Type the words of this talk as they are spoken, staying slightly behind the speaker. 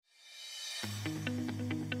Hey,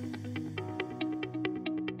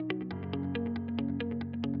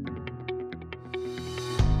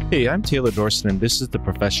 I'm Taylor Dorson, and this is the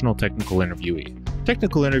Professional Technical Interviewee.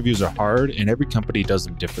 Technical interviews are hard, and every company does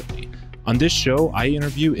them differently. On this show, I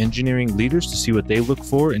interview engineering leaders to see what they look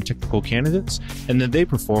for in technical candidates, and then they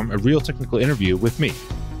perform a real technical interview with me.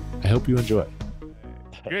 I hope you enjoy.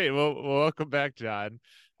 Great. Well, welcome back, John.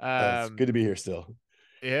 It's good to be here still.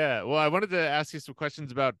 Yeah. Well, I wanted to ask you some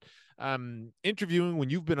questions about interviewing when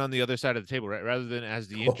you've been on the other side of the table, right? Rather than as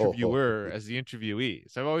the interviewer, as the interviewee.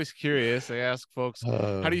 So I'm always curious. I ask folks,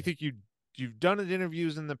 how do you think you've done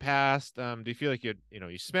interviews in the past? Do you feel like you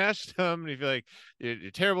smashed them? Do you feel like you're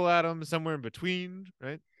terrible at them? Somewhere in between,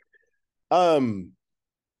 right? I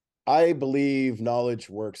believe knowledge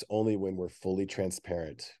works only when we're fully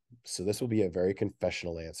transparent. So this will be a very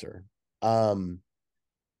confessional answer.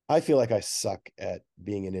 I feel like I suck at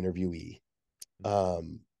being an interviewee.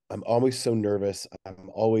 I'm always so nervous. I'm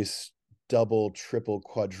always double, triple,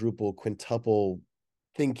 quadruple, quintuple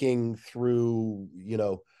thinking through,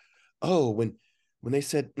 when they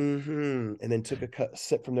said and then took a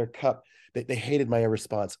sip from their cup, they hated my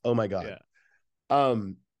response. Oh my God. Yeah.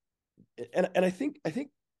 And I think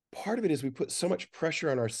part of it is we put so much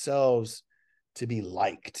pressure on ourselves to be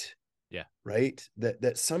liked. Yeah. Right.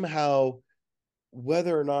 That somehow,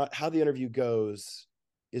 whether or not how the interview goes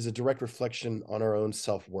is a direct reflection on our own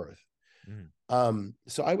self-worth.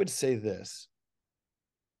 So I would say this: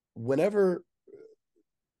 whenever,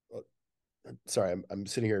 sorry, I'm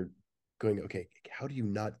sitting here going, okay, how do you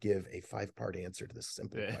not give a 5-part answer to this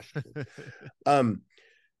simple question?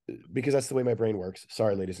 Because that's the way my brain works.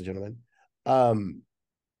 Sorry, ladies and gentlemen.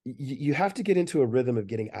 You have to get into a rhythm of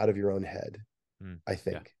getting out of your own head. I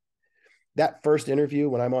think that first interview,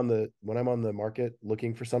 when I'm on the market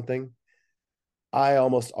looking for something, I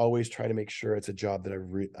almost always try to make sure it's a job that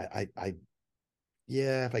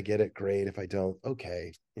if I get it, great. If I don't,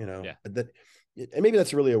 okay. That, and maybe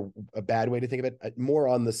that's really a bad way to think of it. More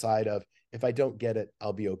on the side of, if I don't get it,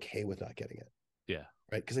 I'll be okay with not getting it. Yeah.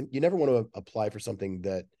 Right. Because you never want to apply for something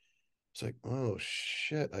that it's like, oh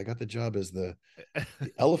shit, I got the job as the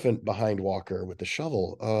elephant behind Walker with the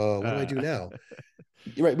shovel. What do I do now?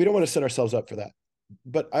 Right. We don't want to set ourselves up for that.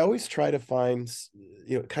 But I always try to find,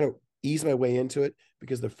 kind of ease my way into it,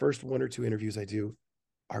 because the first 1 or 2 interviews I do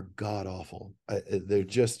are god awful.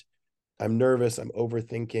 I'm nervous. I'm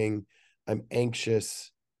overthinking. I'm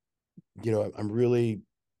anxious.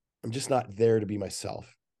 I'm just not there to be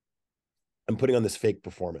myself. I'm putting on this fake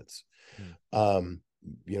performance. I've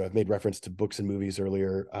made reference to books and movies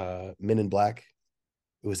earlier. Men in Black,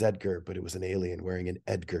 it was Edgar, but it was an alien wearing an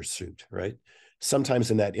Edgar suit, right? Sometimes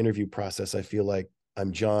in that interview process, I feel like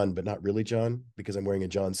I'm John, but not really John, because I'm wearing a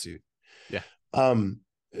John suit. Yeah.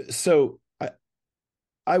 So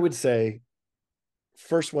I would say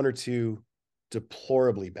first 1 or 2,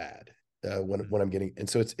 deplorably bad when I'm getting, and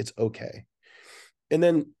so it's okay. And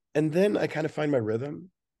then I kind of find my rhythm,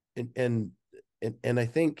 and I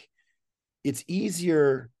think it's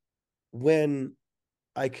easier when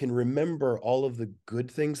I can remember all of the good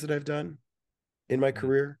things that I've done in my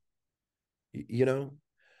career,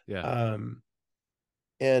 Yeah.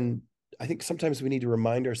 And I think sometimes we need to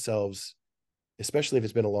remind ourselves, especially if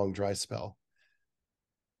it's been a long dry spell,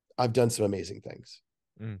 I've done some amazing things.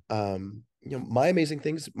 My amazing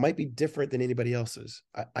things might be different than anybody else's.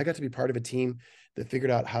 I got to be part of a team that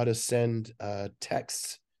figured out how to send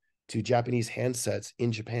texts to Japanese handsets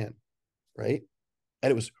in Japan, right?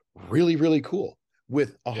 And it was really, really cool,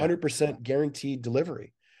 with 100% guaranteed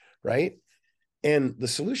delivery, right? And the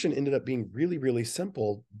solution ended up being really, really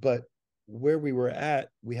simple, but where we were at,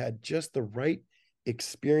 we had just the right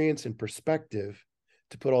experience and perspective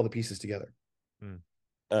to put all the pieces together.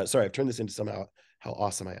 Sorry, I've turned this into somehow how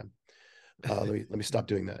awesome I am. Let me stop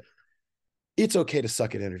doing that. It's okay to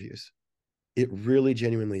suck at interviews. It really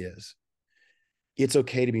genuinely is. It's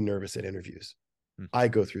okay to be nervous at interviews. I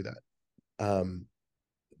go through that.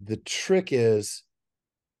 The trick is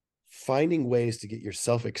finding ways to get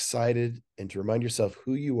yourself excited and to remind yourself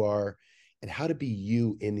who you are and how to be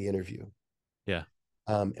you in the interview. Yeah.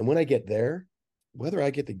 And when I get there, whether I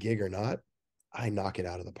get the gig or not, I knock it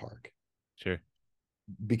out of the park. Sure.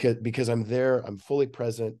 Because I'm there, I'm fully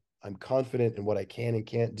present, I'm confident in what I can and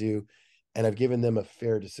can't do, and I've given them a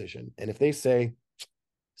fair decision. And if they say,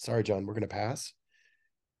 sorry, John, we're going to pass,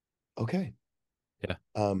 okay. Yeah.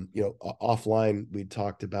 Offline, we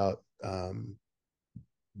talked about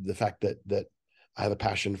the fact that I have a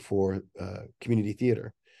passion for community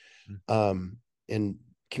theater. And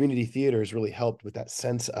community theater has really helped with that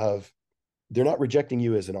sense of, they're not rejecting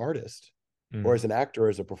you as an artist or as an actor or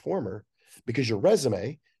as a performer, because your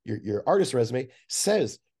resume your artist resume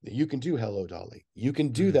says that you can do Hello Dolly. You can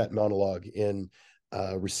do that monologue in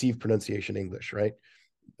received pronunciation English, right?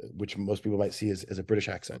 Which most people might see as a British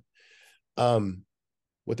accent.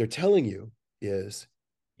 What they're telling you is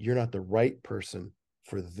you're not the right person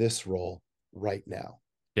for this role right now.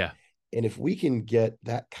 Yeah. And if we can get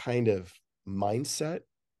that kind of mindset,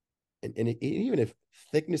 and even if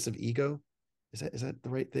thickness of ego, is that the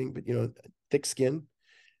right thing? But thick skin.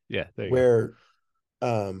 Yeah. Where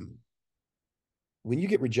when you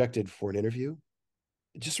get rejected for an interview,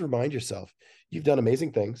 just remind yourself you've done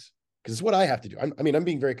amazing things, because it's what I have to do. I'm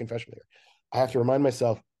being very confessional here. I have to remind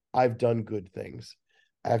myself I've done good things.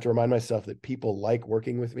 I have to remind myself that people like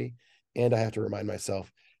working with me. And I have to remind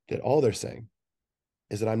myself that all they're saying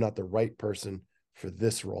is that I'm not the right person for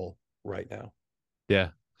this role right now. Yeah.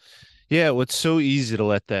 Yeah. Well, it's so easy to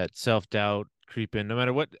let that self-doubt creep in no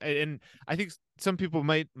matter what. And I think some people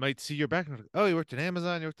might see your background. Oh, you worked at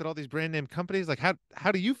Amazon, you worked at all these brand name companies. Like,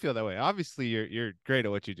 how do you feel that way? Obviously you're great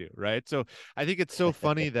at what you do, right? So I think it's so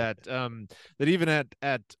funny that that even at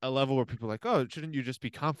a level where people are like, oh, shouldn't you just be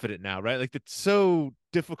confident now, right? Like, it's so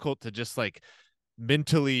difficult to just like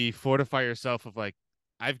mentally fortify yourself of like,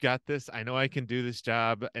 I've got this, I know I can do this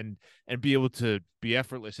job, and be able to be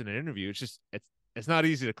effortless in an interview. It's just it's not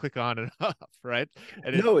easy to click on and off, right?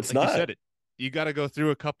 And no, it's like not. You said, you got to go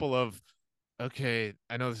through a couple of, okay,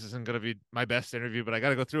 I know this isn't going to be my best interview, but I got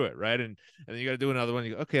to go through it, right? And then you got to do another one.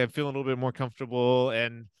 You go, okay, I'm feeling a little bit more comfortable,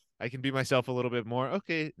 and I can be myself a little bit more.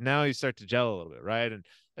 Okay, now you start to gel a little bit, right? And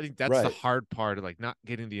I think that's the hard part of like not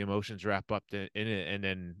getting the emotions wrapped up in it, and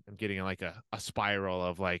then I'm getting in like a spiral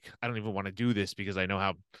of like, I don't even want to do this because I know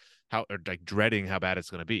how or like dreading how bad it's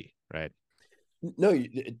going to be, right? No,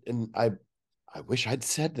 and I wish I'd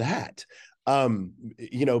said that,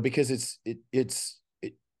 because it's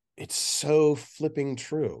so flipping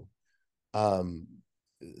true,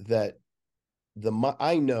 that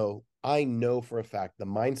I know for a fact the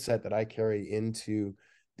mindset that I carry into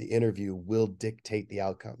the interview will dictate the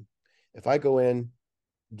outcome. If I go in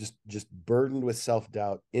just burdened with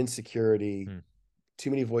self-doubt, insecurity, too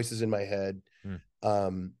many voices in my head,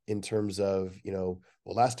 in terms of,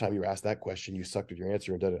 well, last time you were asked that question, you sucked with your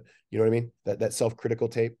answer, and you know what I mean? That self-critical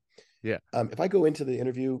tape. Yeah. If I go into the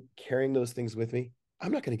interview carrying those things with me,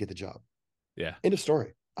 I'm not going to get the job. Yeah. End of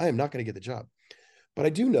story. I am not going to get the job. But I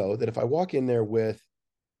do know that if I walk in there with,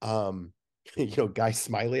 Guy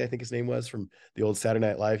Smiley, I think his name was, from the old Saturday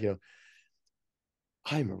Night Live,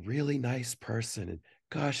 I'm a really nice person, and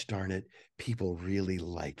gosh darn it, people really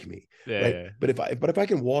like me. Yeah, right. Yeah. But if I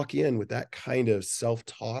can walk in with that kind of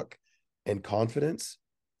self-talk and confidence,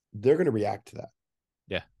 they're going to react to that.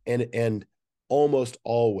 Yeah. And almost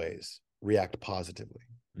always react positively.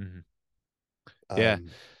 Yeah.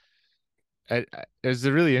 There's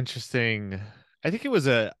a really interesting, I think it was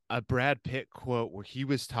a Brad Pitt quote where he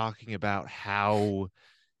was talking about how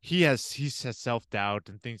he has self-doubt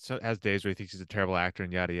and thinks, has days where he thinks he's a terrible actor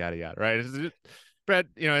and yada yada yada, right? Brad,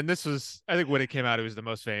 and this was, I think when it came out, it was the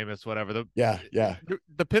most famous, whatever,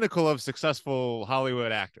 the pinnacle of successful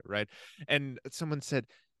Hollywood actor, right? And someone said,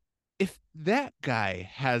 if that guy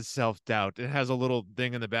has self-doubt and has a little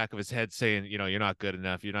thing in the back of his head saying, you're not good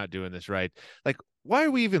enough, you're not doing this right, like, why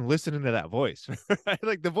are we even listening to that voice? Right?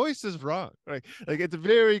 Like, the voice is wrong, right? Like, it's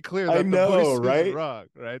very clear that the voice is wrong,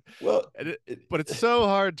 right? Well, but it's so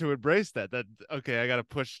hard to embrace that okay, I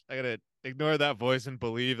gotta ignore that voice and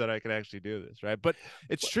believe that I can actually do this, right? But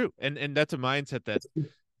it's true, and that's a mindset that's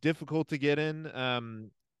difficult to get in.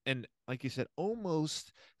 And like you said,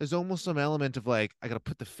 there's almost some element of like, I gotta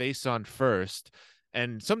put the face on first.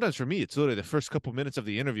 And sometimes for me, it's literally the first couple minutes of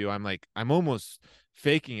the interview, I'm almost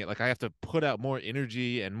faking it. Like, I have to put out more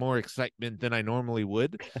energy and more excitement than I normally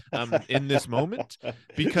would in this moment,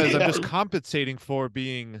 because I'm just compensating for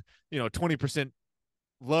being, 20%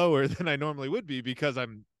 lower than I normally would be, because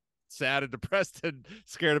I'm sad and depressed and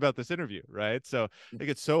scared about this interview, right? So I think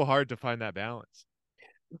it's so hard to find that balance.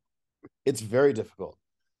 It's very difficult.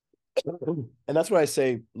 And that's why I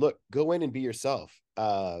say, look, go in and be yourself.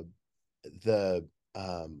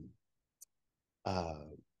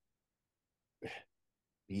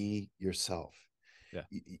 Be yourself. Yeah.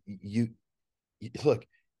 You look,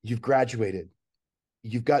 you've graduated,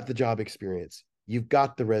 you've got the job experience, you've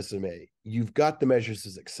got the resume, you've got the measures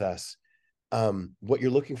of success. What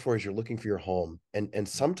you're looking for is, you're looking for your home. And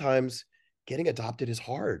sometimes getting adopted is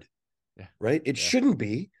hard, right? It shouldn't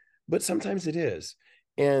be, but sometimes it is.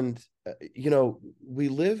 And, we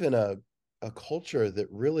live in a culture that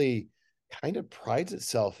really kind of prides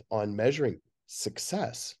itself on measuring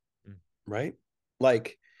success, right?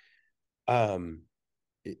 Like, you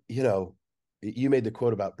made the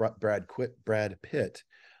quote about Brad Pitt.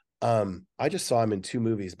 I just saw him in 2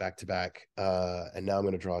 movies back to back, and now I'm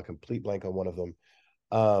going to draw a complete blank on one of them.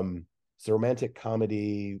 It's a romantic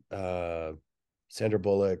comedy, Sandra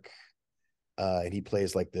Bullock, and he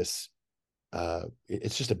plays like this.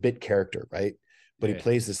 It's just a bit character, right? But he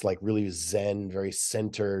plays this like really zen, very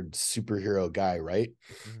centered superhero guy, right?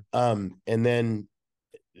 And then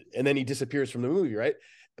he disappears from the movie, right?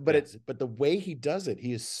 But the way he does it,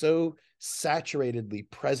 he is so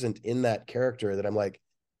saturatedly present in that character that I'm like,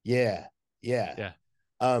 yeah.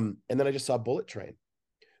 And then I just saw Bullet Train,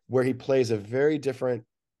 where he plays a very different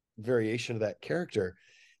variation of that character,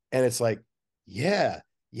 and it's like, yeah.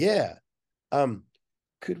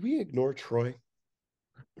 Could we ignore Troy?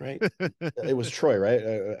 Right? It was Troy, right?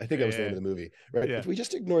 I think that was the name of the movie, right? If we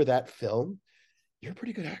just ignore that film, you're a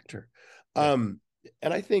pretty good actor. And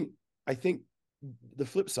I think the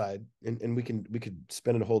flip side, and we could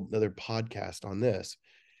spend a whole another podcast on this.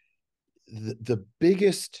 The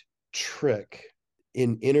biggest trick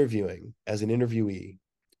in interviewing as an interviewee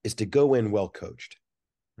is to go in well coached.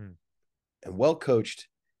 And well coached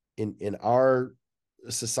in our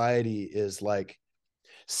society is like,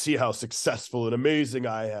 see how successful and amazing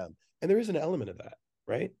I am. And there is an element of that,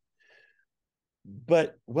 right?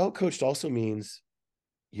 But well coached also means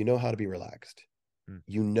you know how to be relaxed.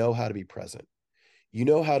 You know how to be present. You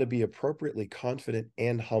know how to be appropriately confident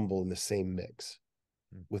and humble in the same mix,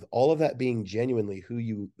 with all of that being genuinely who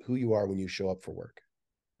you are when you show up for work,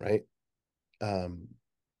 right? The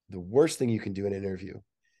worst thing you can do in an interview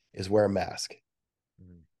is wear a mask,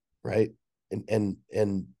 right?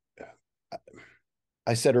 And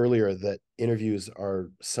I said earlier that interviews are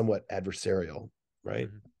somewhat adversarial, right?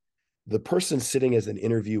 The person sitting as an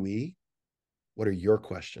interviewee, what are your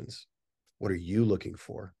questions? What are you looking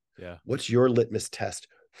for? What's your litmus test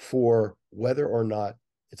for whether or not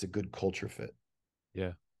it's a good culture fit?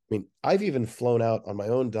 I mean, I've even flown out on my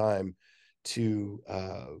own dime to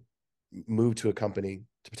move to a company,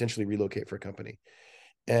 to potentially relocate for a company.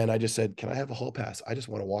 And I just said, can I have a hall pass? I just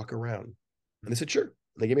want to walk around. And they said, sure.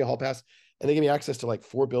 They gave me a hall pass, and they gave me access to like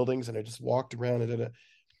 4 buildings. And I just walked around, and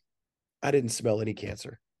I didn't smell any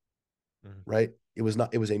cancer, right? It was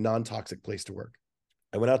a non-toxic place to work.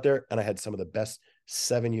 I went out there and I had some of the best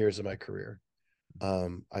 7 years of my career.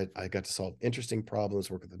 I got to solve interesting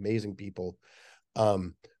problems, work with amazing people.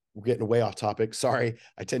 We're getting way off topic. Sorry,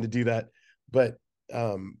 I tend to do that. But,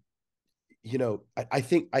 you know, I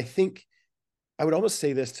think I would almost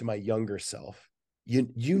say this to my younger self.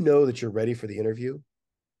 You know that you're ready for the interview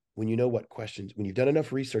when you know what questions, when you've done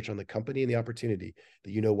enough research on the company and the opportunity,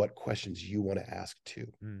 that you know what questions you want to ask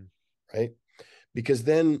too, right? Because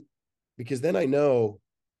then I know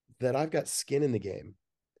that I've got skin in the game.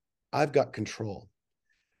 I've got control,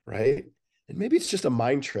 right? And maybe it's just a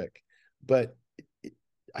mind trick, but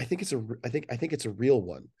I think it's a real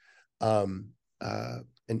one.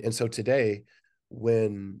 And so today,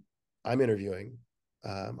 when I'm interviewing,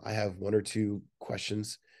 I have 1 or 2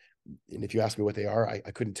 questions. And if you ask me what they are,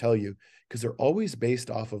 I couldn't tell you, because they're always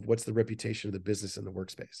based off of what's the reputation of the business in the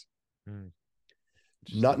workspace.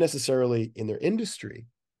 Not necessarily in their industry.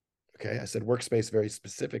 Okay. I said workspace very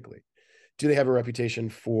specifically. Do they have a reputation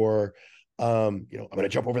for, I'm going to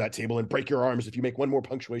jump over that table and break your arms if you make one more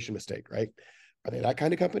punctuation mistake, right? Are they that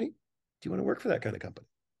kind of company? Do you want to work for that kind of company?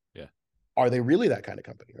 Are they really that kind of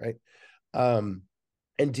company, right? And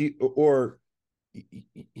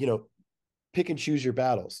pick and choose your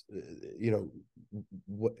battles.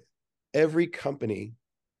 Every company,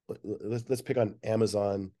 let's pick on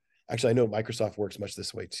Amazon. Actually, I know Microsoft works much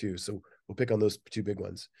this way too. So we'll pick on those 2 big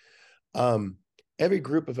ones. Every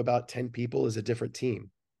group of about 10 people is a different team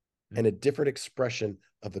and a different expression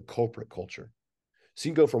of the corporate culture. So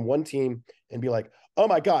you can go from one team and be like, oh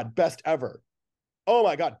my God, best ever. Oh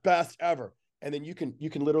my God, best ever. And then you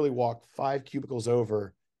can literally walk 5 cubicles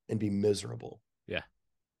over and be miserable.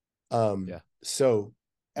 So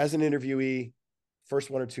as an interviewee,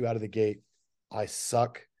 first 1 or 2 out of the gate, I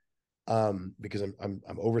suck, because I'm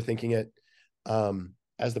overthinking it.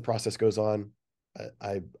 As the process goes on,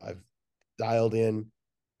 I've dialed in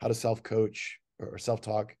how to self-coach or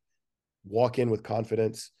self-talk, walk in with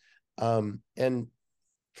confidence, and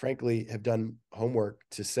frankly have done homework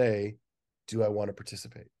to say, do I want to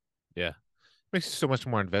participate? Makes you so much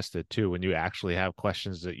more invested too when you actually have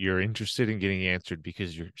questions that you're interested in getting answered,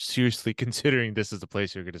 because you're seriously considering this is the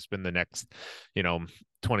place you're going to spend the next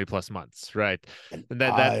 20 plus months, right? And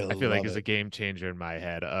that I feel like is a game changer in my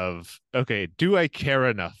head of, okay, do I care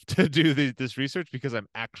enough to do this research because I'm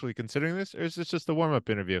actually considering this, or is this just a warm-up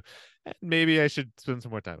interview and maybe I should spend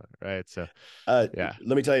some more time on it, right? So let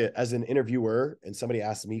me tell you, as an interviewer and somebody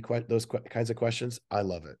asks me those kinds of questions, I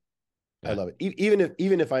love it. I love it.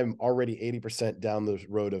 Even if I'm already 80% down the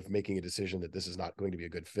road of making a decision that this is not going to be a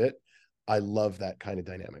good fit, I love that kind of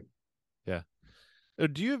dynamic. Yeah.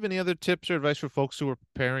 Do you have any other tips or advice for folks who are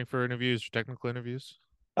preparing for interviews or technical interviews?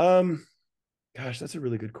 Gosh, that's a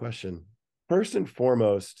really good question. First and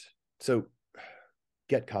foremost, so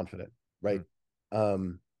get confident, right?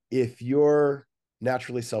 If you're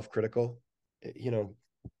naturally self-critical,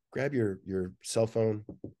 grab your cell phone,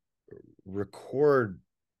 record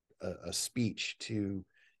a speech to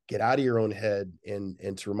get out of your own head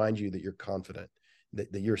and to remind you that you're confident,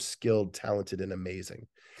 that you're skilled, talented, and amazing.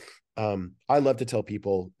 I love to tell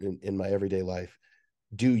people in my everyday life,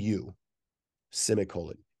 do you,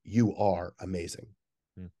 semicolon, you are amazing,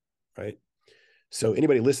 right? So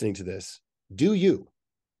anybody listening to this, do you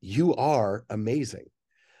are amazing.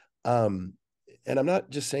 And I'm not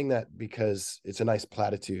just saying that because it's a nice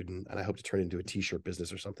platitude and I hope to turn it into a t-shirt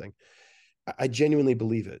business or something. I genuinely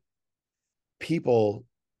believe it. People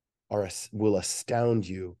will astound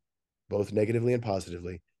you both negatively and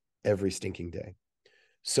positively every stinking day.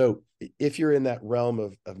 So if you're in that realm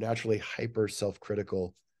of naturally hyper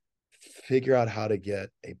self-critical, figure out how to get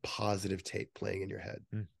a positive tape playing in your head.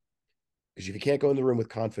 Because if you can't go in the room with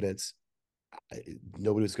confidence,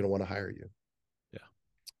 nobody's going to want to hire you.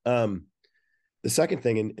 Yeah. The second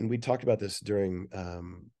thing, and we talked about this during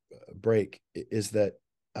break, is that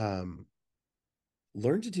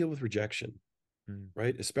learn to deal with rejection,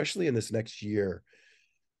 right? Especially in this next year,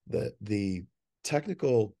 the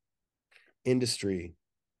technical industry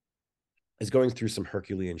is going through some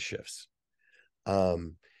Herculean shifts.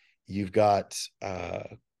 You've got,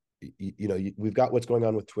 we've got what's going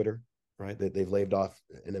on with Twitter, right? They've laid off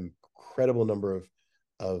an incredible number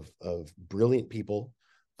of brilliant people,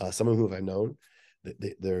 some of whom I've known.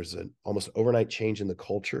 There's an almost overnight change in the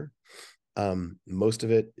culture. Most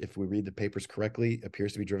of it, if we read the papers correctly,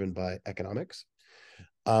 appears to be driven by economics.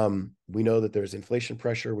 We know that there's inflation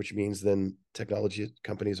pressure, which means then technology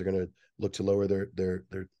companies are going to look to lower their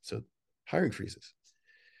so hiring freezes.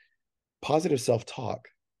 Positive self-talk,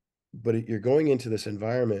 but you're going into this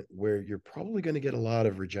environment where you're probably going to get a lot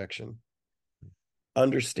of rejection.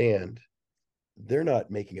 Understand, they're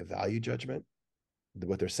not making a value judgment.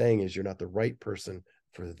 What they're saying is you're not the right person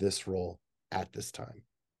for this role at this time.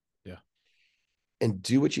 Yeah. And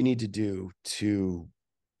do what you need to do to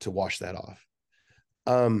wash that off.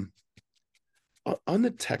 On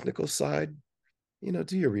the technical side,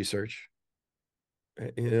 do your research.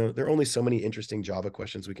 There are only so many interesting Java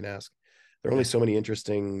questions we can ask. There are only so many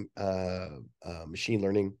interesting machine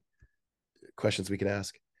learning questions we can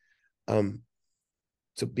ask.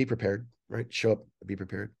 So be prepared, right? Show up, be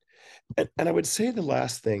prepared. And I would say the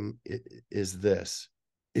last thing is this.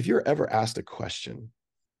 If you're ever asked a question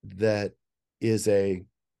that is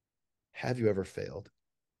have you ever failed?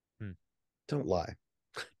 Don't lie.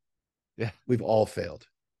 Yeah. We've all failed,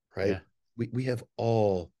 right? Yeah. We have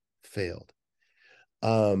all failed.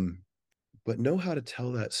 But know how to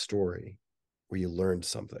tell that story where you learned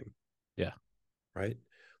something. Yeah. Right.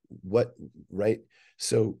 Right.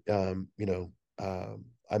 So,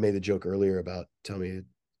 I made the joke earlier about tell me,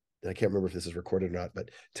 and I can't remember if this is recorded or not, but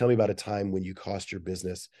tell me about a time when you cost your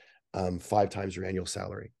business 5 times your annual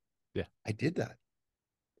salary. Yeah. I did that.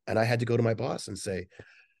 And I had to go to my boss and say,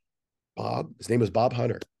 Bob, his name was Bob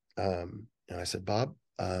Hunter. And I said, Bob,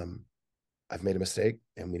 I've made a mistake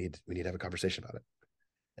and we need to have a conversation about it.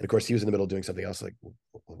 And of course he was in the middle of doing something else. Like,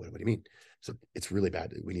 what do you mean? So it's really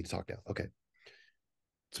bad. We need to talk now. Okay.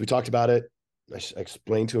 So we talked about it. I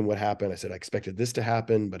explained to him what happened. I said, I expected this to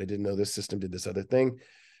happen, but I didn't know this system did this other thing.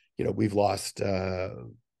 We've lost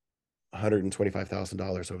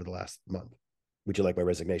 $125,000 over the last month. Would you like my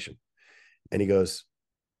resignation? And he goes,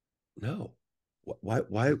 no,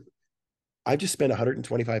 why? I just spent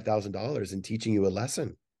 $125,000 in teaching you a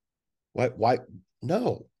lesson. Why?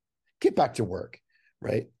 No, get back to work.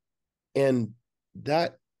 Right. And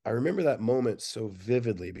that, I remember that moment so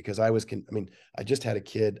vividly because I just had a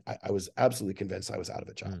kid. I was absolutely convinced I was out of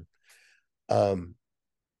a job.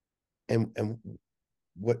 And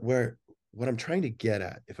what I'm trying to get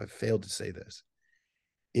at, if I failed to say this,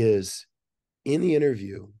 is in the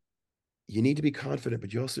interview, you need to be confident,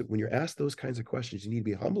 but you also, when you're asked those kinds of questions, you need to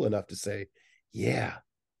be humble enough to say, yeah,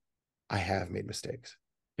 I have made mistakes.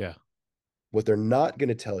 Yeah. What they're not going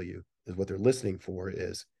to tell you is what they're listening for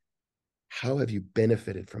is, how have you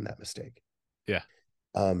benefited from that mistake? Yeah.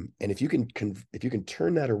 And if you can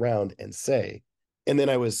turn that around and say, and then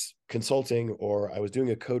I was consulting or I was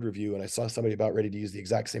doing a code review and I saw somebody about ready to use the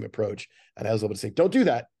exact same approach. And I was able to say, don't do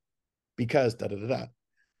that because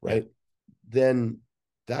right? Yeah. Then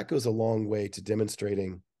that goes a long way to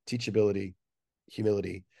demonstrating teachability,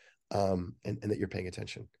 humility, and that you're paying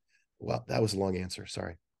attention. Well, that was a long answer.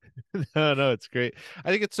 Sorry. No, it's great. I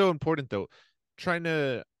think it's so important though, trying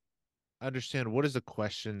to understand what is the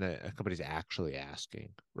question that a company's actually asking,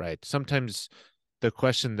 right? Sometimes the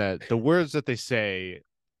question that the words that they say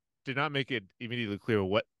do not make it immediately clear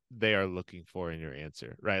what they are looking for in your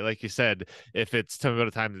answer, right? Like you said, if it's tell me about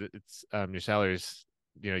a time that it's your salary's,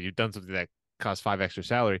 you've done something that costs 5 extra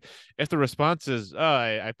salary. If the response is, oh,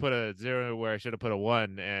 I put a 0 where I should have put a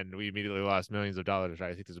 1 and we immediately lost millions of dollars,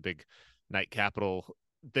 right? I think there's a big Knight Capital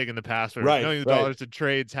thing in the past where millions of dollars in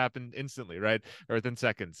trades happened instantly, right? Or within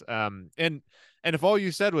seconds. And if all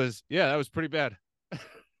you said was, yeah, that was pretty bad.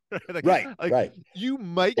 Like you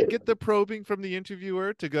might get the probing from the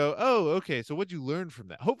interviewer to go, oh, okay, so what'd you learn from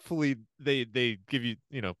that? Hopefully they give you,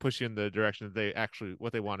 push you in the direction that they actually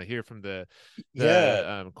what they want to hear from the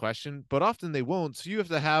question, but often they won't. So you have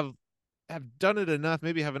to have done it enough,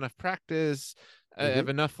 maybe have enough practice, have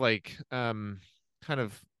enough kind of,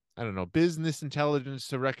 I don't know, business intelligence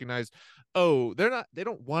to recognize, oh, they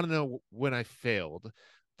don't want to know when I failed.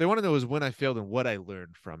 They want to know is when I failed and what I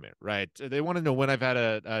learned from it, right? They want to know when I've had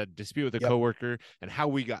a dispute with a coworker and how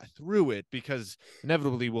we got through it, because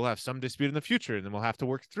inevitably we'll have some dispute in the future and then we'll have to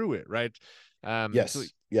work through it, right?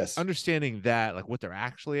 Yes. Understanding that, like what they're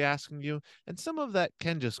actually asking you. And some of that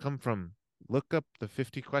can just come from look up the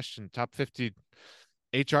top 50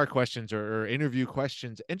 HR questions or interview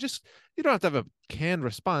questions, and just, you don't have to have a canned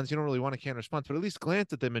response. You don't really want a canned response, but at least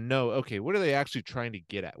glance at them and know, okay, what are they actually trying to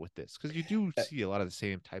get at with this? Because you do see a lot of the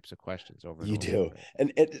same types of questions over and over. You do. Right?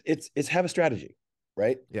 And it's have a strategy,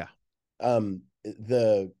 right? Yeah.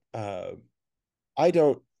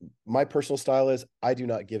 My personal style is I do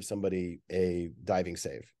not give somebody a diving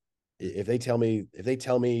save. If they tell me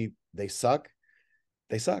they suck,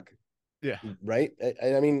 they suck. Yeah. Right.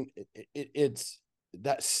 I mean, it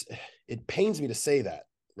pains me to say that,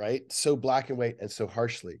 right? So black and white and so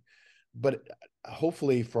harshly, but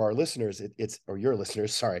hopefully for our listeners, or your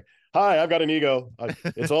listeners, sorry. Hi, I've got an ego.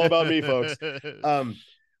 It's all about me, folks.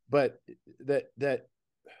 But that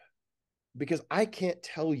because I can't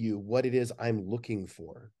tell you what it is I'm looking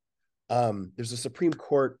for. There's a Supreme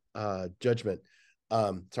Court judgment.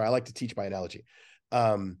 Sorry, I like to teach by analogy.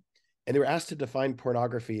 And they were asked to define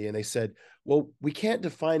pornography, and they said, well, we can't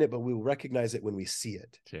define it, but we will recognize it when we see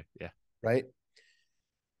it. Sure. Yeah. Right.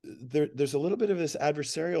 There's a little bit of this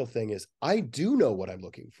adversarial thing is I do know what I'm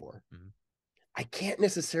looking for. Mm-hmm. I can't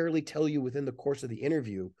necessarily tell you within the course of the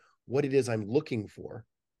interview what it is I'm looking for.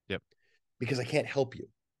 Yep. Because I can't help you.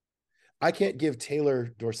 I can't give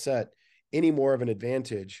Taylor Dorsett any more of an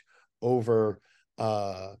advantage over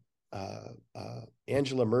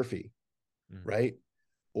Angela Murphy. Mm-hmm. Right.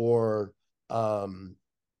 Or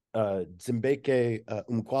Zimbeke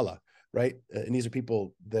Umkwala, right? And these are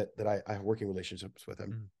people that I have working relationships with.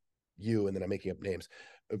 And then I'm making up names,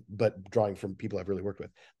 but drawing from people I've really worked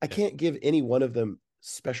with. I can't give any one of them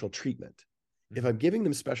special treatment. If I'm giving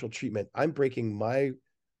them special treatment, I'm breaking my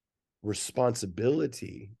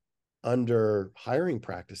responsibility under hiring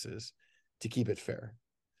practices to keep it fair.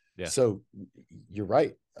 Yeah. So you're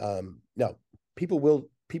right. No, people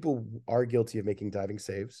are guilty of making diving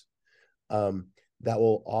saves. That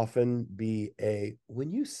will often be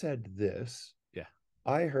when you said this,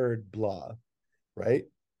 I heard blah, right?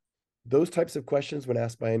 Those types of questions when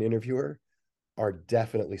asked by an interviewer are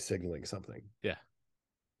definitely signaling something. Yeah.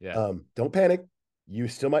 Don't panic. You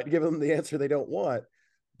still might give them the answer they don't want,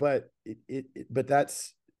 but but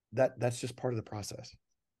that's just part of the process.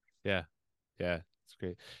 Yeah. It's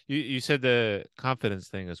great. You said the confidence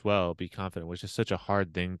thing as well, be confident, which is such a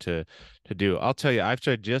hard thing to do. I'll tell you, I've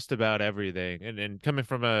tried just about everything, and coming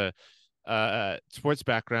from a sports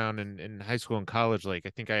background in high school and college, like I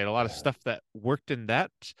think I had a lot of stuff that worked in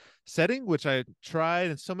that setting, which I tried,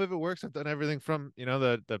 and some of it works. I've done everything from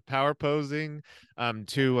the power posing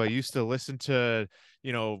to I used to listen to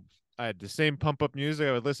I had the same pump up music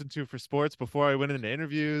I would listen to for sports before I went into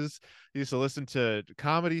interviews. I used to listen to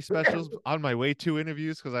comedy specials on my way to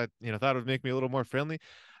interviews because I thought it would make me a little more friendly.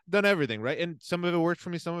 Done everything, right? And some of it worked for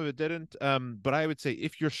me, some of it didn't. But I would say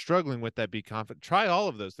if you're struggling with that, be confident. Try all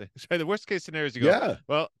of those things. Right? The worst case scenario is you go,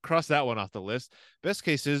 well, cross that one off the list. Best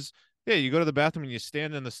case is, you go to the bathroom and you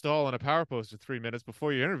stand in the stall on a power pose for 3 minutes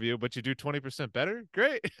before your interview, but you do 20% better.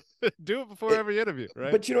 Great. Do it before every interview,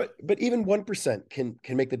 right? But but even 1% can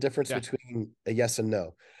make the difference between a yes and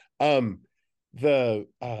no. I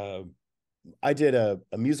did a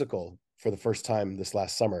musical for the first time this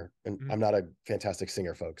last summer, and I'm not a fantastic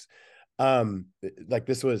singer, folks. Like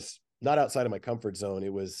this was not outside of my comfort zone.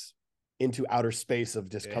 It was into outer space of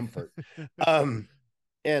discomfort. And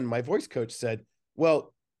my voice coach said,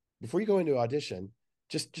 well, before you go into audition,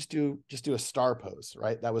 just do a star pose,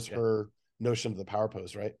 right? That was her notion of the power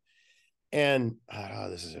pose, right? And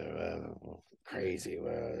this is crazy.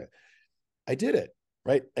 I did it,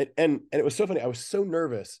 right? And it was so funny. I was so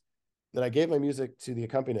nervous that I gave my music to the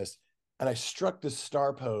accompanist and I struck this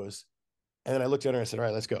star pose. And then I looked at her and I said, all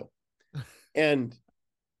right, let's go. And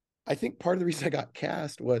I think part of the reason I got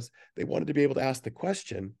cast was they wanted to be able to ask the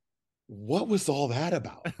question, what was all that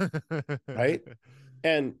about? Right.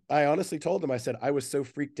 And I honestly told them, I said, I was so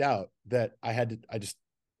freaked out that I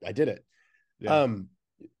did it. Yeah.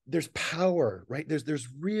 There's power, right? There's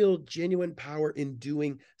real genuine power in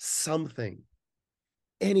doing something,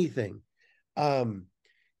 anything. I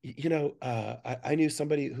knew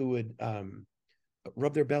somebody who would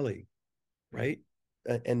rub their belly, right?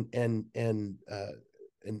 And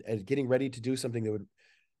getting ready to do something that would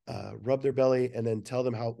rub their belly and then tell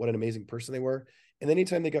them what an amazing person they were. And then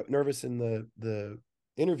anytime they got nervous in the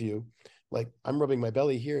interview, like I'm rubbing my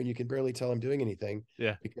belly here and you can barely tell I'm doing anything.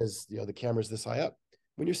 Yeah. Because the camera's this high up.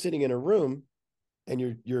 When you're sitting in a room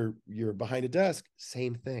and you're behind a desk,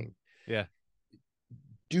 same thing. Yeah.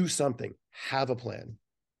 Do something, have a plan.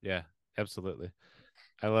 Yeah, absolutely.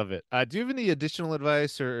 I love it. Do you have any additional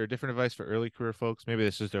advice or different advice for early career folks? Maybe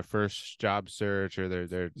this is their first job search, or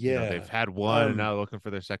they've had one and now looking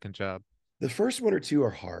for their second job. The first one or two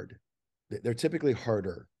are hard. They're typically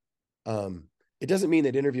harder. It doesn't mean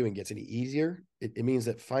that interviewing gets any easier. It means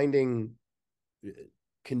that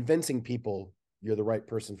convincing people you're the right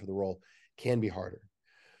person for the role can be harder.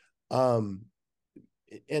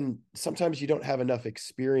 And sometimes you don't have enough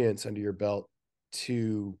experience under your belt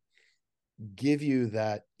to give you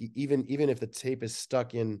that, even if the tape is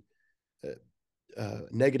stuck in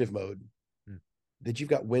negative mode, that you've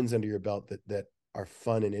got wins under your belt that are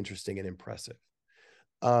fun and interesting and impressive.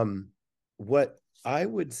 What I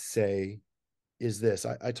would say is this.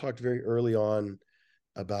 I talked very early on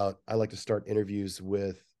about, I like to start interviews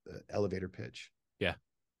with elevator pitch. Yeah.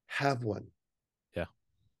 Have one. Yeah.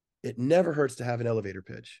 It never hurts to have an elevator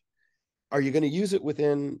pitch. Are you going to use it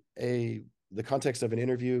within the context of an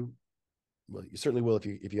interview? Well, you certainly will if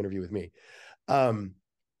you interview with me.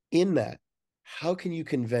 In that, how can you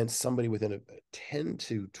convince somebody within a 10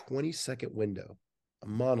 to 20 second window, a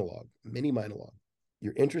mini monologue,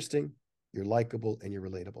 you're interesting, you're likable, and you're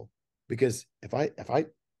relatable? Because if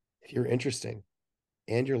you're interesting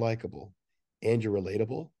and you're likable and you're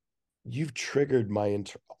relatable, you've triggered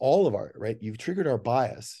you've triggered our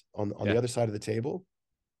bias on the other side of the table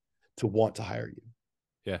to want to hire you.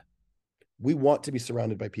 Yeah. We want to be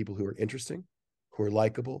surrounded by people who are interesting, who are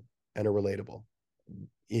likable, and are relatable.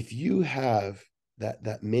 If you have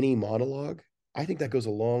that mini monologue, I think that goes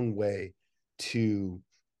a long way to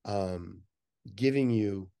giving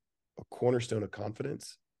you a cornerstone of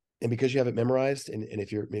confidence. And because you have it memorized, and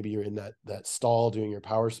if you're in that stall doing your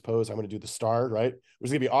power pose, I'm going to do the star, right? Which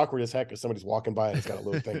is going to be awkward as heck because somebody's walking by and it's got a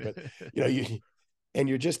little thing, but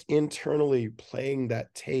you're just internally playing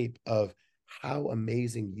that tape of how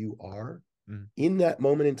amazing you are in that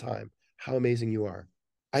moment in time, how amazing you are.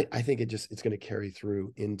 I think it's going to carry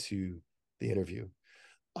through into the interview.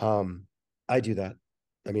 I do that.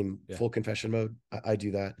 I mean, full confession mode. I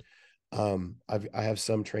do that. I have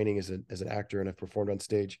some training as an actor, and I've performed on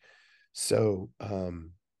stage. So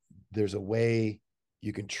there's a way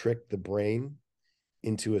you can trick the brain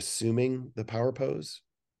into assuming the power pose,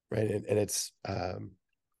 right? And it's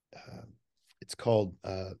called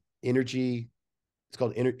energy. It's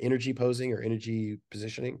called energy posing or energy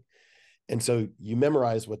positioning. And so you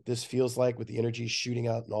memorize what this feels like with the energy shooting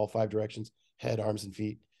out in all 5 directions, head, arms, and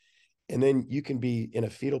feet. And then you can be in a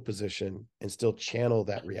fetal position and still channel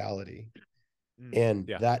that reality. And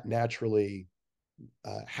that naturally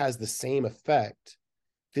has the same effect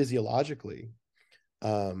physiologically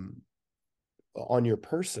on your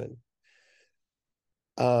person.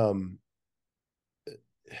 And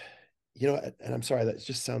I'm sorry, that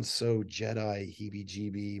just sounds so Jedi,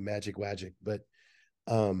 heebie-jeebie, magic wagic, but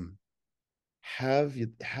have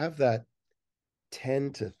that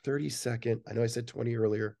 10 to 30 second, I know I said 20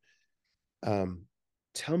 earlier,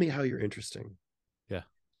 tell me how you're interesting. Yeah.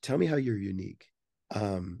 Tell me how you're unique.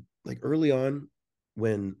 Like early on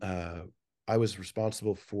when I was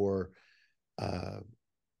responsible for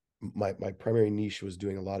my primary niche was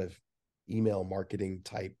doing a lot of email marketing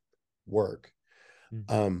type work.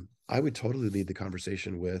 I would totally lead the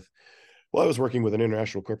conversation with, I was working with an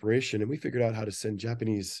international corporation and we figured out how to send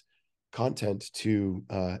Japanese content to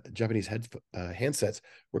Japanese handsets,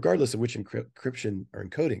 regardless of which encryption or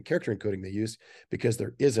character encoding they used, because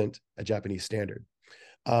there isn't a Japanese standard.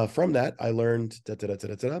 From that, I learned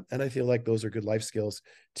and I feel like those are good life skills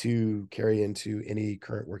to carry into any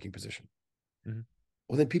current working position.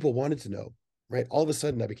 Well, then people wanted to know, right? All of a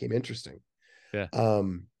sudden I became interesting. Yeah.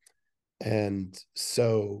 And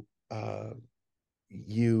so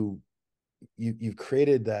you've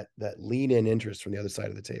created that lean in interest from the other side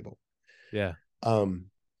of the table. Yeah.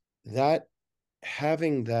 That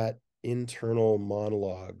having that internal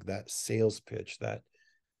monologue, that sales pitch, that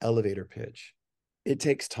elevator pitch, it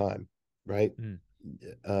takes time, right?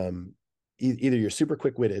 Either you're super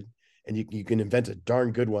quick-witted and you can invent a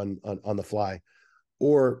darn good one on the fly,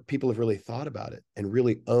 or people have really thought about it and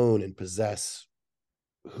really own and possess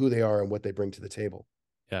who they are and what they bring to the table.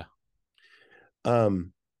 Yeah.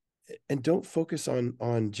 And don't focus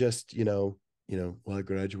on just, well, I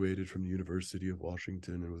graduated from the University of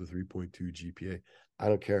Washington and with a 3.2 GPA. I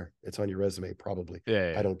don't care. It's on your resume, probably.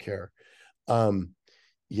 Yeah. I don't care. But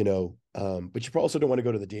you also don't want to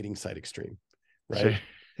go to the dating site extreme, right?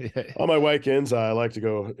 Sure. Yeah. On my weekends, I like to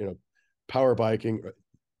go, power biking.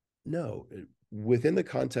 No, within the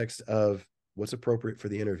context of what's appropriate for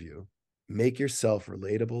the interview, make yourself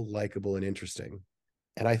relatable, likable, and interesting.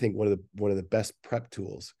 And I think one of the best prep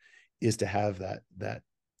tools is to have that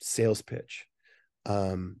sales pitch,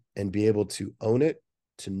 and be able to own it,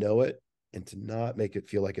 to know it, and to not make it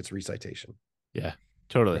feel like it's recitation. Yeah,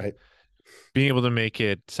 totally. Right. Being able to make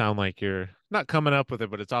it sound like you're not coming up with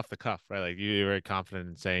it, but it's off the cuff, right? Like you're very confident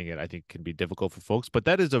in saying it, I think can be difficult for folks, but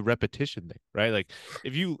that is a repetition thing, right? Like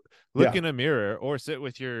if you look in a mirror or sit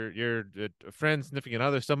with your friend, significant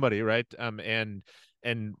other, somebody, right?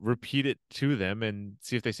 And repeat it to them and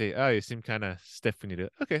see if they say, oh, you seem kind of stiff when you do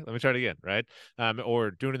it. Okay, let me try it again, right?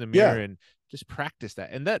 Or do it in the mirror and just practice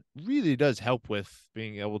that. And that really does help with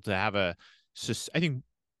being able to have I think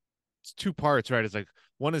it's two parts, right? It's like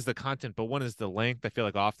one is the content, but one is the length. I feel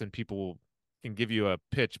like often people can give you a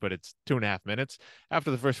pitch, but it's 2.5 minutes.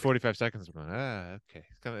 After the first 45 seconds, I'm going, okay,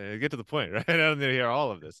 kind of get to the point, right? I don't need to hear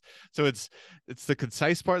all of this. So it's the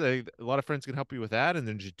concise part that a lot of friends can help you with that, and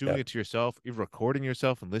then just doing it to yourself, you're recording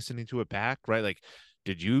yourself and listening to it back, right? Like,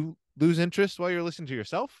 did you lose interest while you're listening to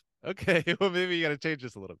yourself? Okay, well, maybe you got to change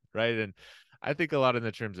this a little bit, right? And I think a lot in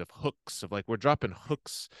the terms of hooks, of like we're dropping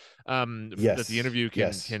hooks that the interview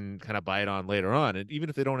can kind of bite on later on. And even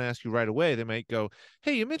if they don't ask you right away, they might go,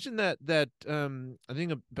 hey, you mentioned that I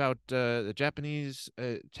think about the Japanese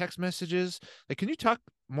text messages. Like, can you talk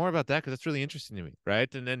more about that? Because that's really interesting to me,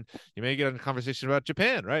 right? And then you may get on a conversation about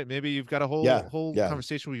Japan, right? Maybe you've got a whole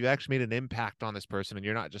conversation where you actually made an impact on this person and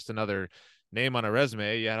you're not just another name on a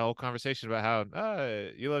resume. You had a whole conversation about how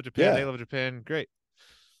you love Japan, they love Japan. Great.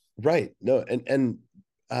 Right. No, and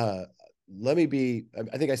let me be,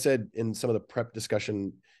 I think I said in some of the prep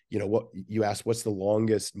discussion, what you asked, what's the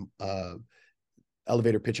longest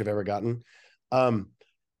elevator pitch I've ever gotten?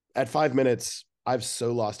 At 5 minutes, I've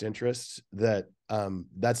so lost interest that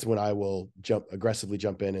that's when I will aggressively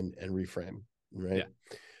jump in and reframe. Right.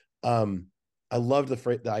 Yeah. I loved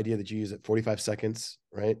the idea that you use at 45 seconds,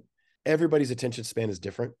 right? Everybody's attention span is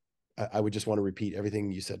different. I would just want to repeat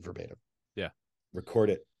everything you said verbatim. Yeah. Record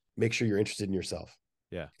it. Make sure you're interested in yourself.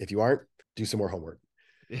 Yeah. If you aren't, do some more homework.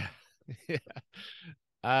 Yeah. Yeah.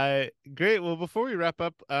 Great. Well, before we wrap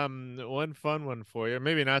up, one fun one for you,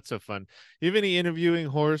 maybe not so fun. You have any interviewing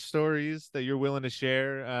horror stories that you're willing to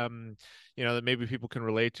share? That maybe people can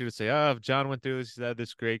relate to say, oh, if John went through this, he's had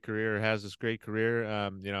this great career or has this great career,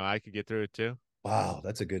 I could get through it too. Wow,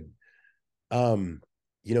 that's a good. And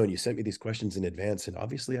you sent me these questions in advance, and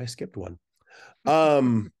obviously I skipped one.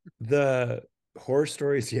 The horror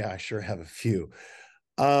stories, I sure have a few.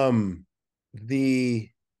 One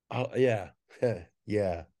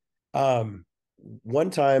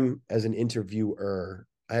time as an interviewer,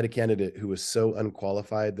 I had a candidate who was so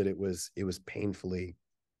unqualified that it was painfully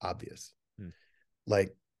obvious.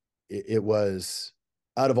 Like it was,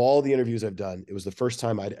 out of all the interviews I've done, it was the first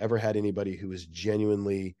time I'd ever had anybody who was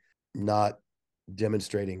genuinely not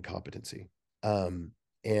demonstrating competency.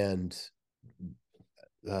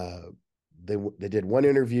 They did one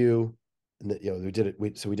interview, and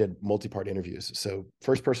we did multi-part interviews. So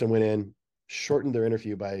first person went in, shortened their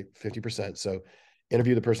interview by 50%. So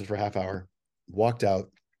interviewed the person for a half hour, walked out,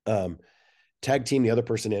 tag team the other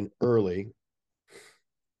person in early.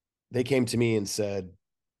 They came to me and said,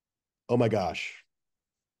 oh my gosh,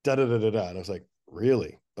 da da da da da. And I was like,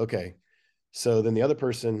 really? Okay. So then the other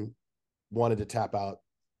person wanted to tap out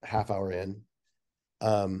a half hour in.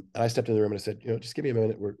 And I stepped in the room and I said, just give me a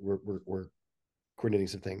minute. We're coordinating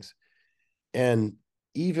some things. And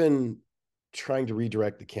even trying to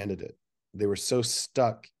redirect the candidate, they were so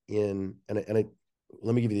stuck in,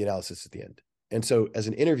 let me give you the analysis at the end. And so as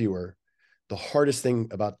an interviewer, the hardest thing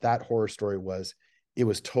about that horror story was it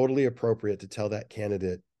was totally appropriate to tell that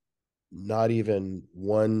candidate not even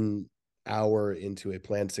one hour into a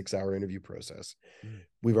planned 6-hour interview process,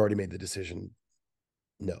 we've already made the decision,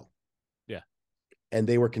 no. Yeah. And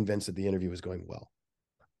they were convinced that the interview was going well,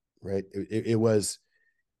 right? It was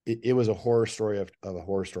a horror story of a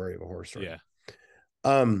horror story of a horror story.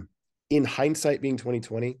 Yeah. In hindsight, being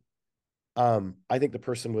 2020, I think the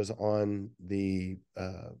person was on the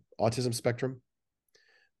autism spectrum.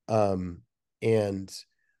 And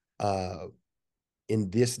in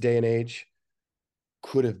this day and age,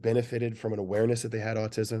 could have benefited from an awareness that they had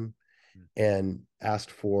autism and asked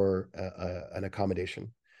for an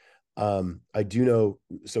accommodation. I do know.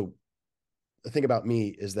 So the thing about me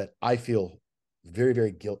is that I feel very,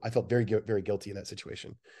 very guilty. I felt very, very guilty in that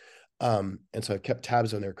situation. And so I've kept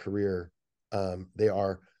tabs on their career. They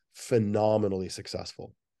are phenomenally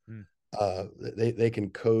successful. They can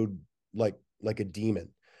code like a demon.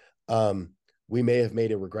 We may have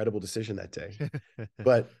made a regrettable decision that day,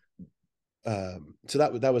 but so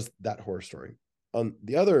that was that horror story. On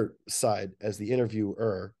the other side, as the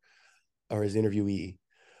interviewer or as interviewee,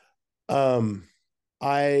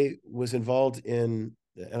 I was involved in,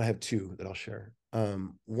 and I have two that I'll share.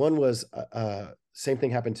 One was same thing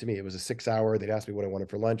happened to me. It was a 6-hour. They'd asked me what I wanted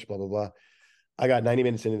for lunch, blah blah blah. I got 90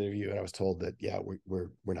 minutes into the interview, and I was told that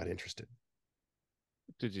we're not interested.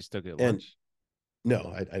 Did you still get lunch?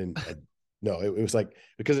 No, I didn't. No, it was like,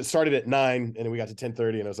 because it started at 9 and we got to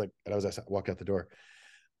 10:30, and I walked out the door.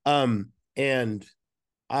 And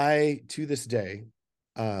I, to this day,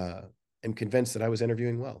 am convinced that I was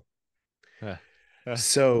interviewing well.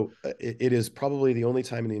 So it is probably the only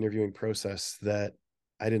time in the interviewing process that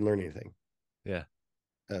I didn't learn anything. Yeah.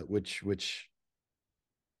 Which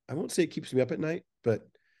I won't say it keeps me up at night, but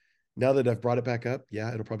now that I've brought it back up,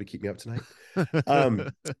 yeah, it'll probably keep me up tonight.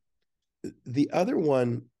 The other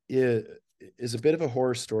one is a bit of a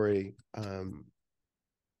horror story,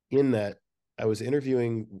 in that I was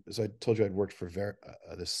interviewing. So I told you I'd worked for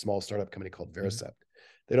this small startup company called Vericept.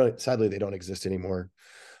 Sadly, they don't exist anymore.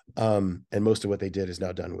 And most of what they did is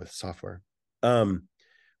now done with software.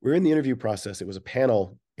 We're in the interview process. It was a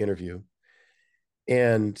panel interview.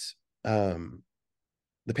 And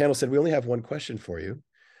the panel said, we only have one question for you.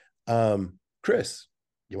 Chris,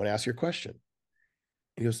 you want to ask your question?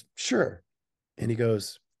 He goes, sure. And he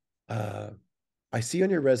goes, I see on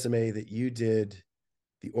your resume that you did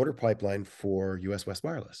the order pipeline for US West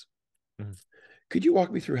Wireless. Could you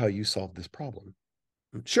walk me through how you solved this problem?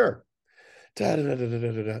 Sure.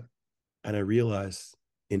 And I realized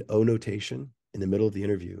in O notation, in the middle of the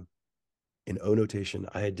interview, in O notation,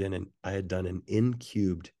 I had done an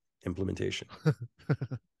N-cubed implementation.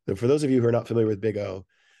 So for those of you who are not familiar with Big O,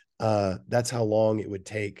 that's how long it would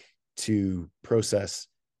take to process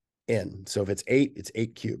N. So if it's 8, it's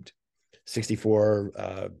 8 cubed.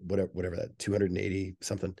 64, whatever that, 280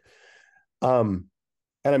 something. And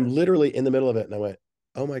I'm literally in the middle of it, and I went,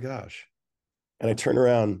 oh my gosh. And I turn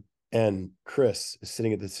around, and Chris is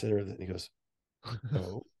sitting at the center of it, and he goes,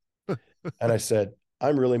 oh. And I said,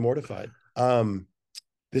 I'm really mortified.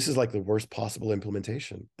 This is like the worst possible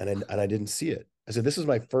implementation. And I didn't see it. I said, this is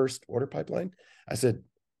my first order pipeline. I said,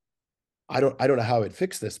 I don't know how I'd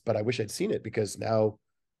fix this, but I wish I'd seen it, because now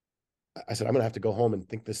I said, I'm gonna have to go home and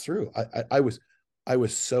think this through. I was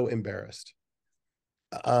so embarrassed.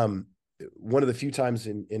 One of the few times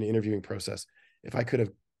in the interviewing process, if I could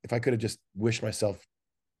have just wished myself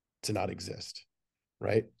to not exist,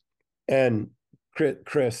 right? And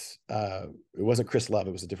Chris, it wasn't Chris Love,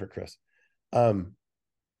 it was a different Chris.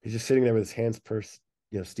 He's just sitting there with his hands pursed,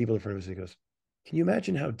 steepled in front of us. And he goes, can you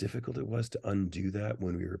imagine how difficult it was to undo that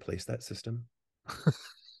when we replaced that system?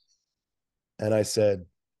 And I said,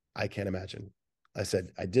 I can't imagine. I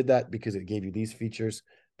said, I did that because it gave you these features,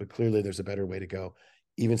 but clearly there's a better way to go.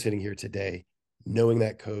 Even sitting here today, knowing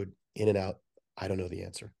that code in and out, I don't know the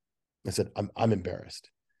answer. I said, I'm embarrassed.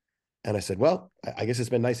 And I said, well, I guess it's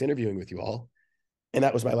been nice interviewing with you all. And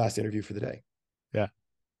that was my last interview for the day. Yeah.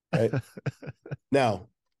 Right. Now,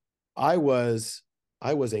 I was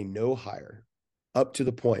a no hire up to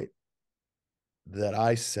the point that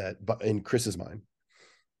I said, but in Chris's mind,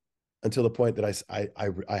 until the point that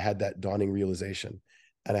I had that dawning realization,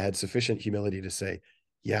 and I had sufficient humility to say,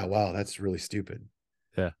 yeah, wow, that's really stupid.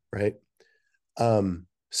 Yeah. Right.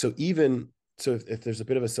 So if there's a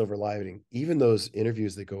bit of a silver lining, even those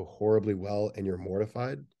interviews that go horribly well and you're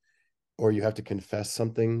mortified, or you have to confess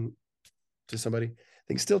something to somebody,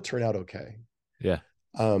 things still turn out okay. Yeah.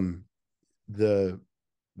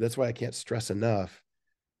 That's why I can't stress enough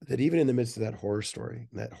that even in the midst of that horror story,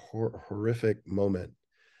 that horrific moment,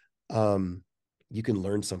 you can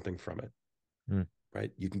learn something from it,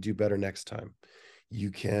 right? You can do better next time.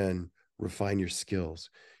 You can refine your skills.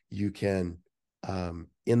 You can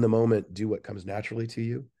In the moment, do what comes naturally to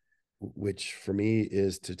you, which for me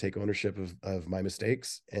is to take ownership of my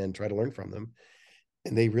mistakes and try to learn from them.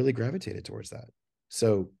 And they really gravitated towards that.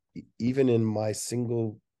 So even in my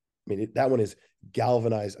single, I mean, that one is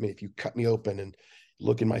galvanized. I mean, if you cut me open and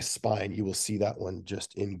look in my spine, you will see that one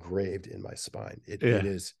just engraved in my spine.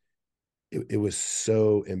 It was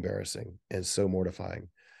so embarrassing and so mortifying,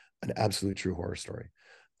 an absolute true horror story.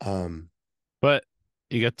 But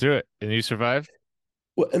you got through it and you survived.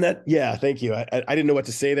 Well, and that, yeah, thank you. I didn't know what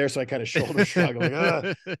to say there, so I kind of shoulder shrug. I'm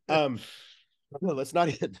like, no, let's not.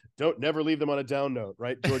 Don't never leave them on a down note,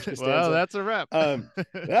 right? George Costanza. Well, that's a wrap.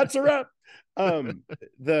 That's a wrap.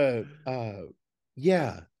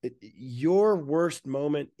 Your worst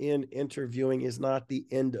moment in interviewing is not the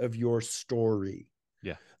end of your story.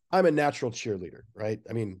 Yeah, I'm a natural cheerleader, right?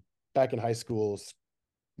 I mean, back in high school,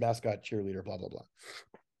 mascot cheerleader, blah blah blah.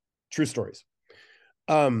 True stories.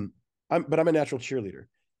 I'm a natural cheerleader.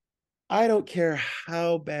 I don't care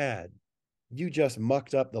how bad you just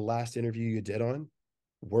mucked up the last interview you did on.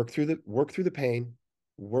 Work through the pain,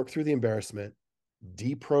 work through the embarrassment,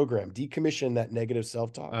 deprogram, decommission that negative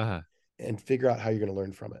self-talk, and figure out how you're going to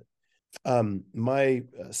learn from it. My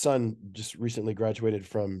son just recently graduated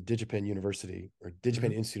from DigiPen University, or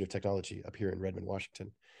DigiPen Institute of Technology, up here in Redmond,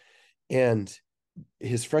 Washington. And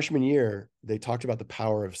his freshman year, they talked about the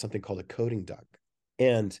power of something called a coding duck.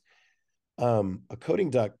 And a coding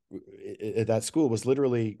duck at that school was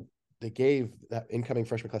literally, they gave that incoming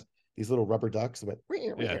freshman class these little rubber ducks that went,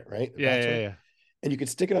 right? Yeah. And you could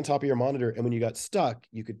stick it on top of your monitor. And when you got stuck,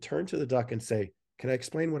 you could turn to the duck and say, "Can I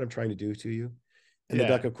explain what I'm trying to do to you?" And the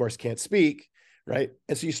duck, of course, can't speak, right?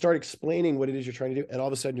 And so you start explaining what it is you're trying to do. And all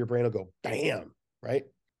of a sudden your brain will go, bam, right?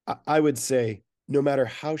 I would say, no matter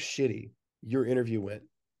how shitty your interview went,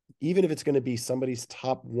 even if it's going to be somebody's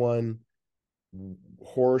top one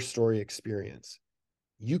horror story experience,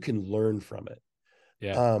 you can learn from it.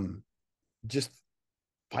 Yeah. Just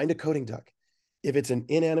find a coding duck. If it's an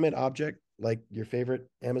inanimate object, like your favorite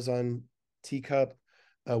Amazon teacup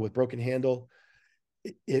with broken handle,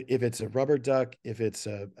 if it's a rubber duck, if it's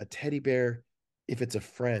a teddy bear, if it's a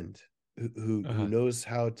friend who knows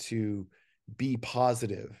how to be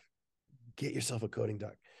positive, get yourself a coding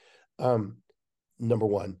duck. Number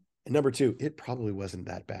one. And number two, it probably wasn't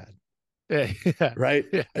that bad. Yeah. Right.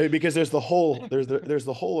 Yeah. I mean, because there's the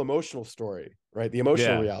whole emotional story, right? The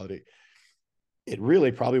emotional reality. It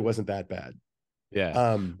really probably wasn't that bad.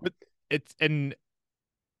 Yeah. But it's, and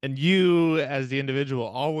you as the individual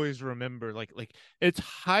always remember, like it's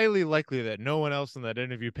highly likely that no one else in that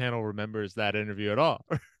interview panel remembers that interview at all.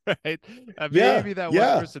 Right. Maybe that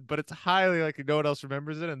one person, but it's highly likely no one else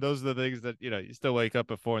remembers it. And those are the things that, you still wake up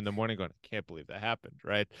at 4 a.m. going, I can't believe that happened.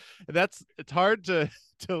 Right. And it's hard to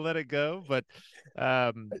let it go. But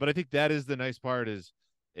I think that is the nice part is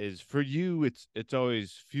for you, it's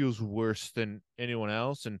always feels worse than anyone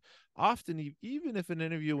else. And often, even if an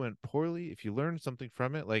interview went poorly, if you learned something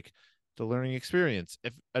from it, like the learning experience,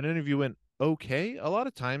 if an interview went okay, a lot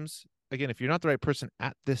of times, again, if you're not the right person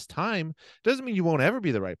at this time, doesn't mean you won't ever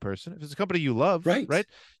be the right person. If it's a company you love, right?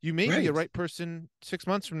 You may be a right person 6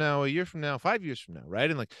 months from now, a year from now, 5 years from now, right?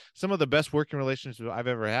 And like some of the best working relationships I've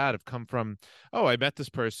ever had have come from, I met this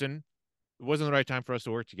person. It wasn't the right time for us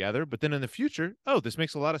to work together, but then in the future, this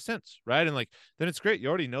makes a lot of sense, right? And like, then it's great. You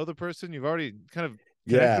already know the person. You've already kind of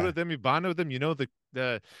connected with them, you bonded with them, you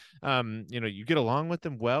get along with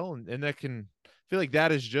them well, and that can feel like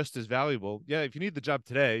that is just as valuable. Yeah, if you need the job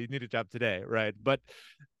today, you need a job today, right? But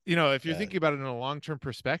if you're thinking about it in a long-term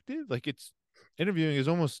perspective, like it's interviewing is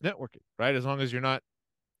almost networking, right? As long as you're not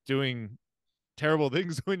doing terrible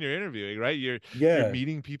things when you're interviewing, right? You're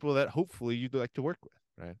meeting people that hopefully you'd like to work with,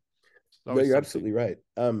 right? No, you're absolutely right.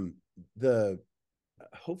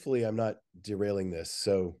 Hopefully I'm not derailing this,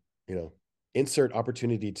 so insert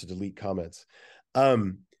opportunity to delete comments.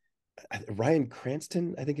 Ryan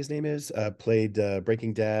Cranston, I think his name is, played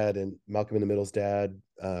Breaking Dad and Malcolm in the Middle's dad,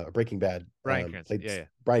 Breaking Bad. Bryan Cranston,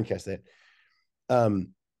 Bryan Cranston.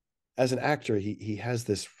 As an actor, he has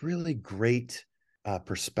this really great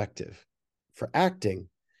perspective. For acting,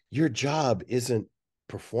 your job isn't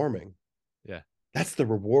performing. Yeah. That's the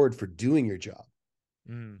reward for doing your job.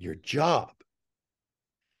 Your job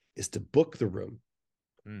is to book the room,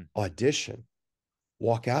 audition,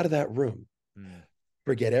 walk out of that room,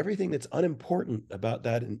 forget everything that's unimportant about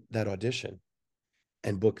that audition,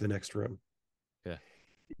 and book the next room. Yeah.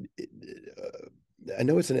 I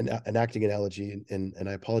know it's an acting analogy, and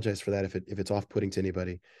I apologize for that if it's off-putting to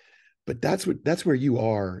anybody, but that's where you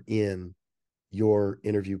are in your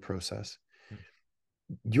interview process.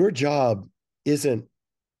 Your job isn't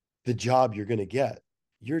the job you're going to get.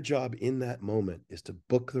 Your job in that moment is to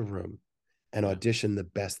book the room and audition the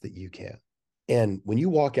best that you can. And when you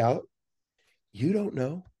walk out, you don't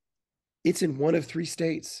know. It's in one of 3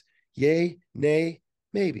 states. Yay, nay,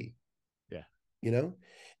 maybe. Yeah. You know?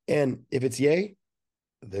 And if it's yay,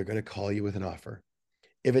 they're going to call you with an offer.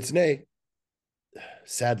 If it's nay,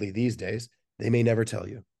 sadly, these days, they may never tell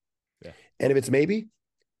you. Yeah. And if it's maybe,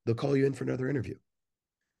 they'll call you in for another interview,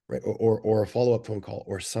 right? Or a follow-up phone call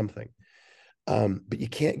or something. But you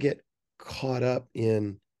can't get caught up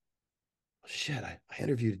in, shit, I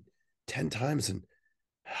interviewed 10 times and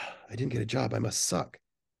I didn't get a job. I must suck.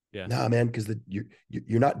 Yeah. Nah, man, because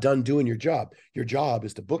you're not done doing your job. Your job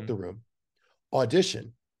is to book the room,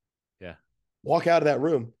 audition, walk out of that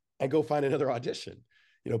room and go find another audition,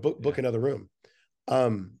 book another room.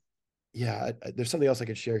 There's something else I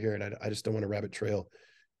could share here, and I just don't want to rabbit trail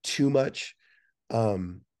too much.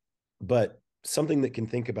 But something that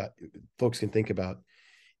folks can think about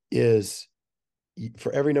is,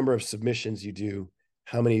 for every number of submissions you do,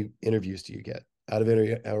 how many interviews do you get? Out of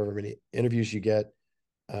however many interviews you get,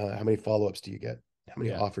 how many follow-ups do you get? How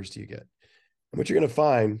many offers do you get? And what you're going to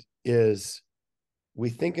find is, we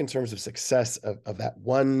think in terms of success of that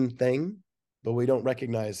one thing, but we don't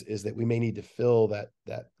recognize is that we may need to fill that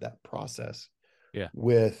process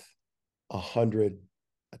with 100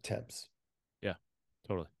 attempts. Yeah,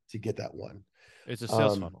 totally. To get that one. It's a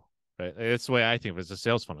sales funnel, right? It's the way I think of it. It's a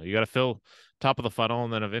sales funnel. You got to fill top of the funnel,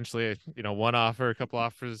 and then eventually, one offer, a couple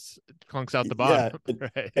offers clunks out the bottom. Yeah.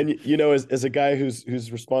 Right. And as a guy whose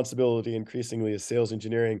responsibility increasingly is sales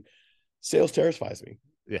engineering, sales terrifies me.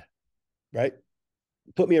 Yeah. Right.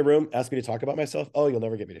 Put me in a room, ask me to talk about myself. Oh, you'll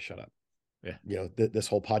never get me to shut up. Yeah. This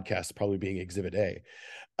whole podcast probably being exhibit A.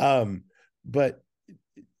 But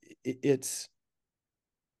it's,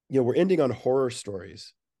 we're ending on horror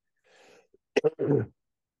stories,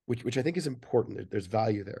 which I think is important. There's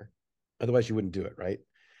value there. Otherwise you wouldn't do it, right?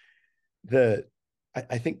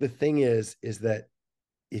 I think the thing is that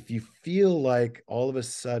if you feel like all of a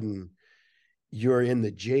sudden you're in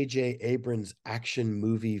the J.J. Abrams action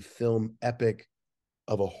movie film epic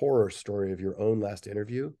of a horror story of your own last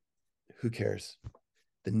interview, who cares?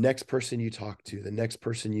 The next person you talk to, the next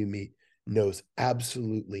person you meet, knows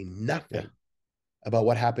absolutely nothing about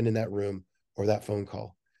what happened in that room or that phone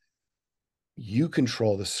call. You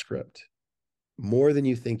control the script more than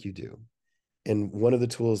you think you do. And one of the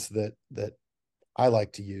tools that I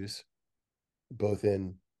like to use, both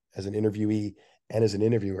as an interviewee and as an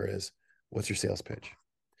interviewer, is, what's your sales pitch?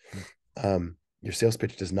 Your sales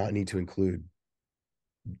pitch does not need to include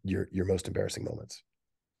your most embarrassing moments.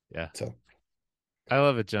 Yeah. So I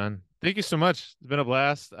love it, John. Thank you so much. It's been a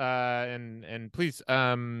blast. And please,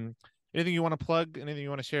 anything you want to plug, anything you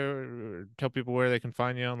want to share, or tell people where they can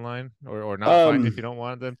find you online, or not find if you don't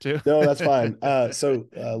want them to? No, that's fine. So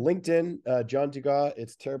LinkedIn, John Dugas.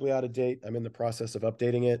 It's terribly out of date. I'm in the process of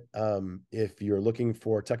updating it. If you're looking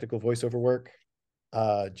for technical voiceover work,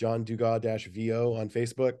 John Dugas-VO on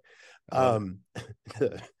Facebook.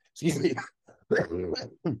 Excuse me.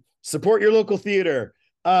 Support your local theater.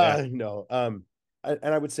 No. And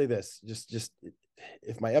I would say this, just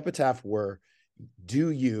if my epitaph were,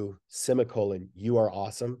 do you, semicolon, you are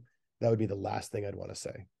awesome, that would be the last thing I'd want to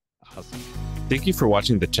say. Awesome. Thank you for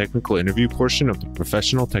watching the technical interview portion of the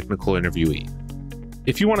Professional Technical Interviewee.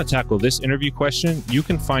 If you want to tackle this interview question, you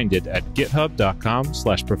can find it at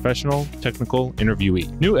github.com/professional technical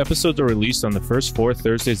interviewee. New episodes are released on the first 4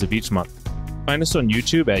 Thursdays of each month. Find us on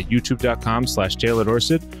YouTube at youtube.com/Taylor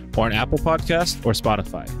Dorsett, or on Apple Podcasts or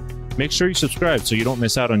Spotify. Make sure you subscribe so you don't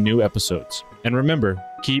miss out on new episodes. And remember,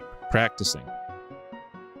 keep practicing.